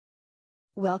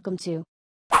Welcome to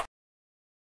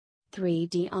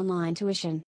 3D Online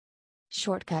Tuition.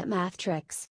 Shortcut Math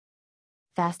Tricks.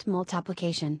 Fast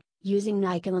Multiplication, using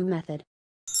Nikhilam Method.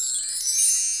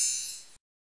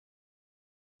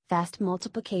 Fast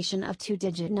multiplication of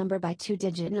two-digit number by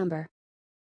two-digit number.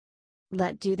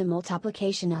 Let's do the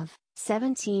multiplication of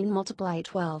 17 multiply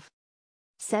 12.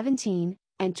 17,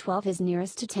 and 12 is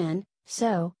nearest to 10,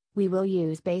 so, we will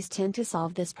use base 10 to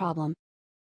solve this problem.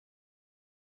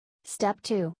 Step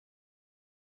 2.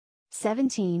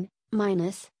 17,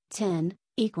 minus 10,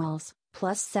 equals,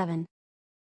 plus 7.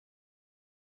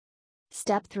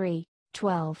 Step 3,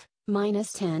 12,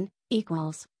 minus 10,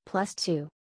 equals, plus 2.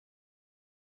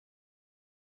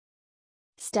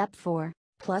 Step 4,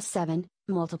 plus 7,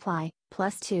 multiply,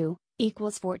 plus 2,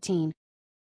 equals 14.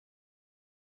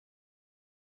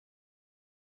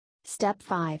 Step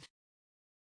 5.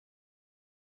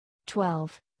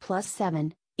 12, plus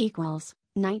 7, equals,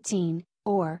 19,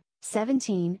 or,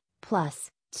 17, plus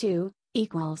 2,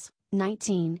 equals,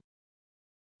 19.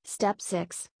 Step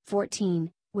 6,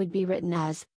 14, would be written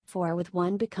as, 4 with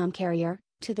 1 become carrier,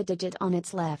 to the digit on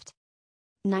its left.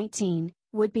 19,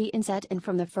 would be inset in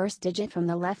from the first digit from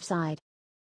the left side.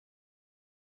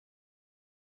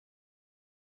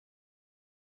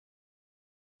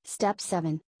 Step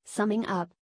 7, summing up.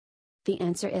 The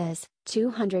answer is,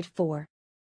 204.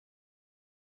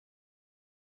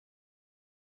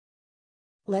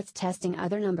 Let's testing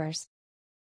other numbers.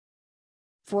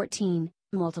 14,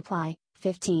 multiply,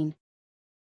 15.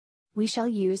 We shall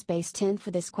use base 10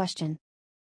 for this question.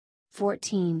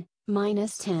 14,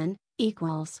 minus 10,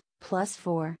 equals, plus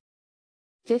 4.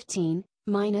 15,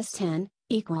 minus 10,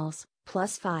 equals,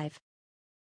 plus 5.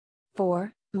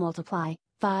 4, multiply,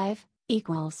 5,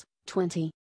 equals, 20.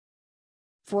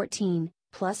 14,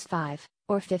 plus 5,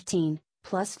 or 15,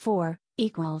 plus 4,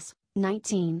 equals,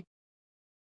 19.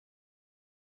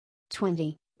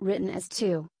 20, written as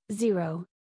 2, 0.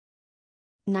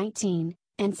 19,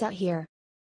 and set here.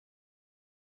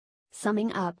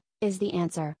 Summing up, is the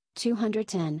answer,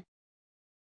 210.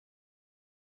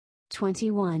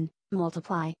 21,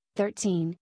 multiply,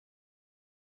 13.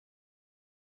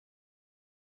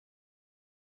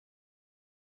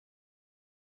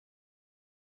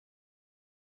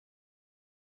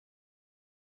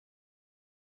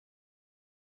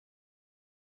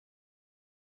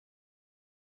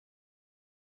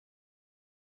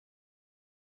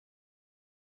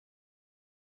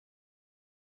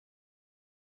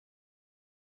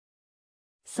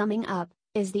 Summing up,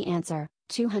 is the answer,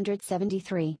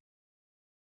 273.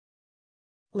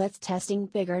 Let's testing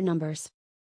bigger numbers.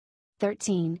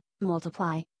 13,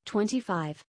 multiply,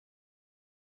 25.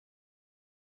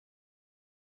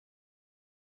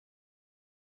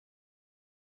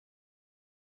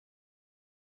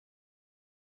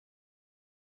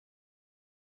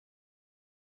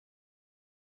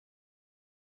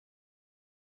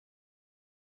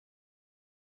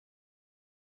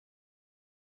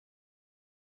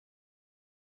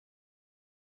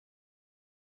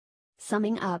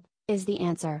 Summing up, is the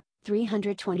answer,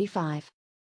 325.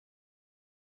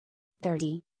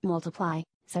 30, multiply,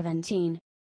 17.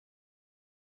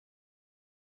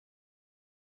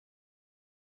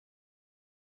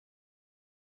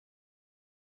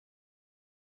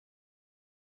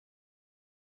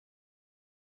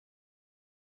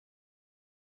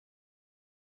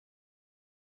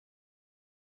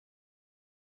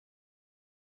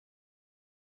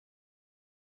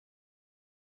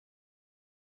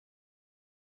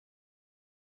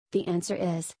 The answer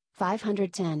is,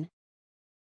 510.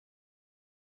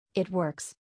 It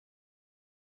works.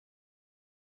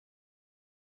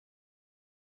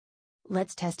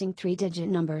 Let's testing three-digit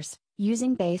numbers,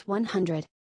 using base 100.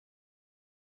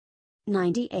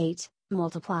 98,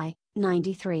 multiply,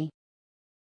 93.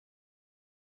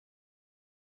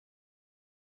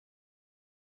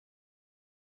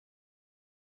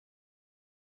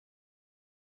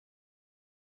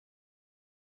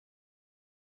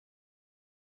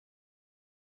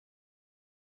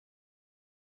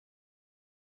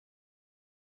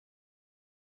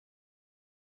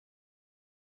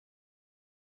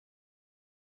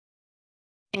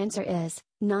 Answer is,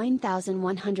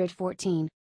 9114.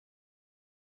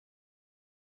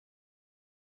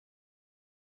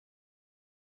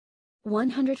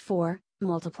 104,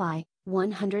 multiply,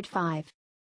 105.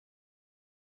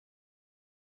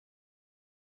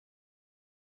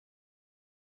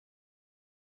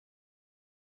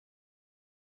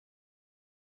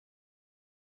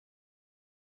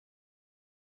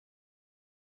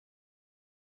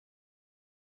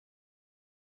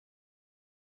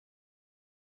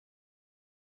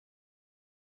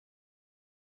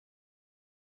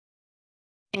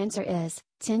 Answer is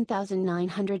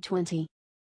 10,920.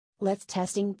 Let's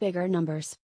testing bigger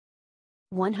numbers.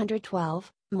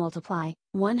 112, multiply,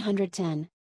 110.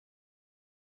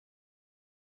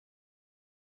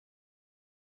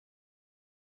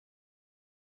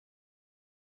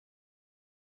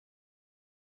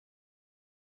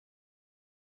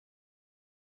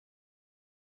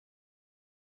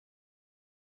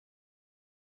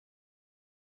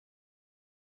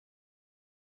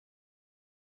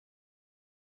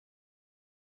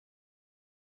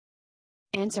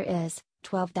 Answer is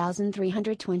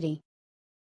 12,320.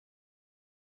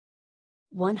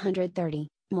 130,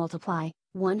 multiply,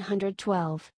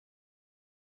 112.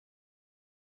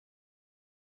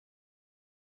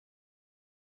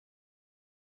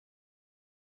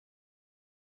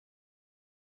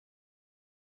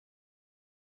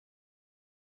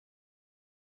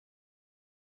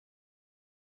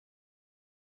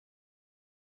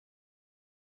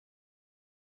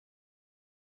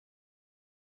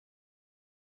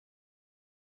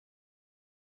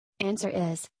 Answer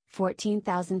is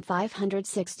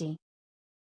 14,560.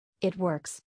 It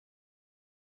works.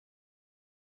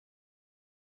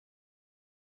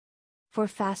 For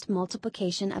fast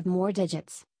multiplication of more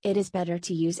digits, it is better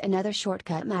to use another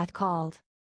shortcut math called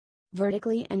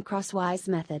vertically and crosswise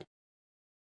method.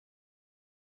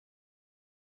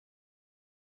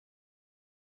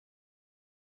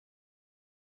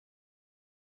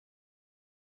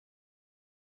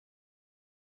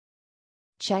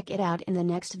 Check it out in the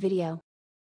next video.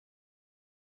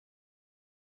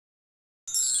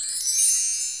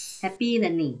 Happy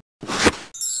learning!